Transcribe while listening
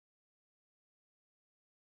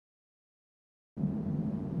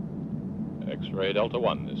X-ray Delta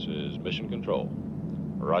 1, this is Mission Control.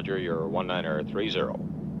 Roger, you're 1930.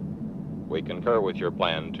 We concur with your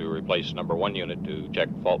plan to replace number 1 unit to check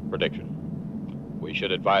fault prediction. We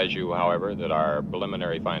should advise you, however, that our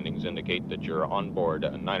preliminary findings indicate that your onboard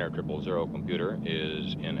 90000 computer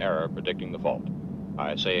is in error predicting the fault.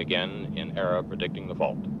 I say again, in error predicting the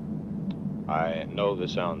fault. I know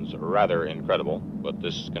this sounds rather incredible, but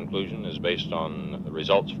this conclusion is based on the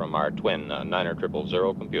results from our twin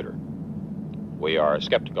 90000 computer. We are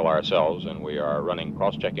skeptical ourselves, and we are running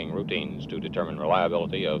cross-checking routines to determine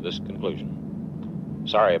reliability of this conclusion.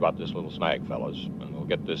 Sorry about this little snag, fellas, and we'll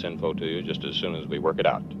get this info to you just as soon as we work it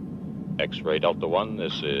out. X-ray Delta 1,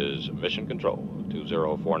 this is Mission Control.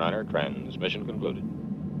 2049er, transmission concluded.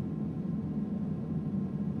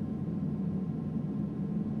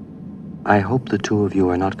 I hope the two of you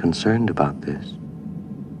are not concerned about this.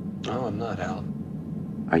 No, I'm not, Al.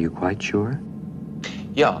 Are you quite sure?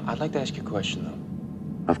 Yeah, I'd like to ask you a question,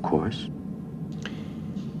 though. Of course.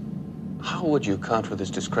 How would you account for this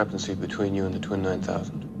discrepancy between you and the Twin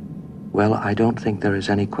 9000? Well, I don't think there is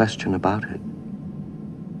any question about it.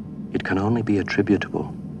 It can only be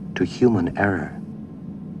attributable to human error.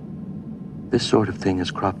 This sort of thing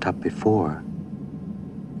has cropped up before,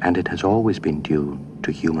 and it has always been due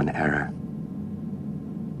to human error.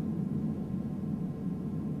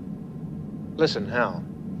 Listen, Hal.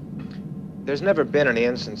 There's never been any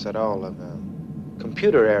instance at all of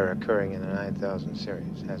computer error occurring in the 9000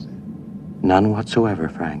 series, has there? None whatsoever,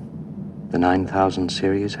 Frank. The 9000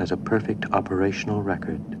 series has a perfect operational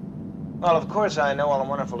record. Well, of course I know all the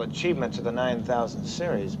wonderful achievements of the 9000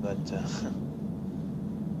 series, but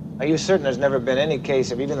are you certain there's never been any case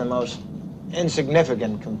of even the most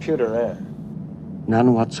insignificant computer error?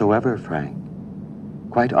 None whatsoever, Frank.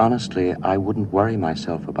 Quite honestly, I wouldn't worry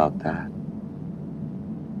myself about that.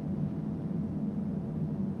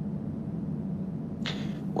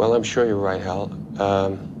 Well, I'm sure you're right, Hal.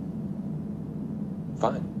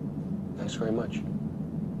 Fine. Thanks very much.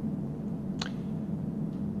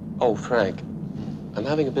 Oh, Frank, I'm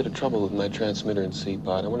having a bit of trouble with my transmitter and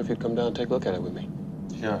C-pod. I wonder if you'd come down and take a look at it with me.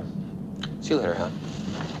 Sure. See you later, Hal.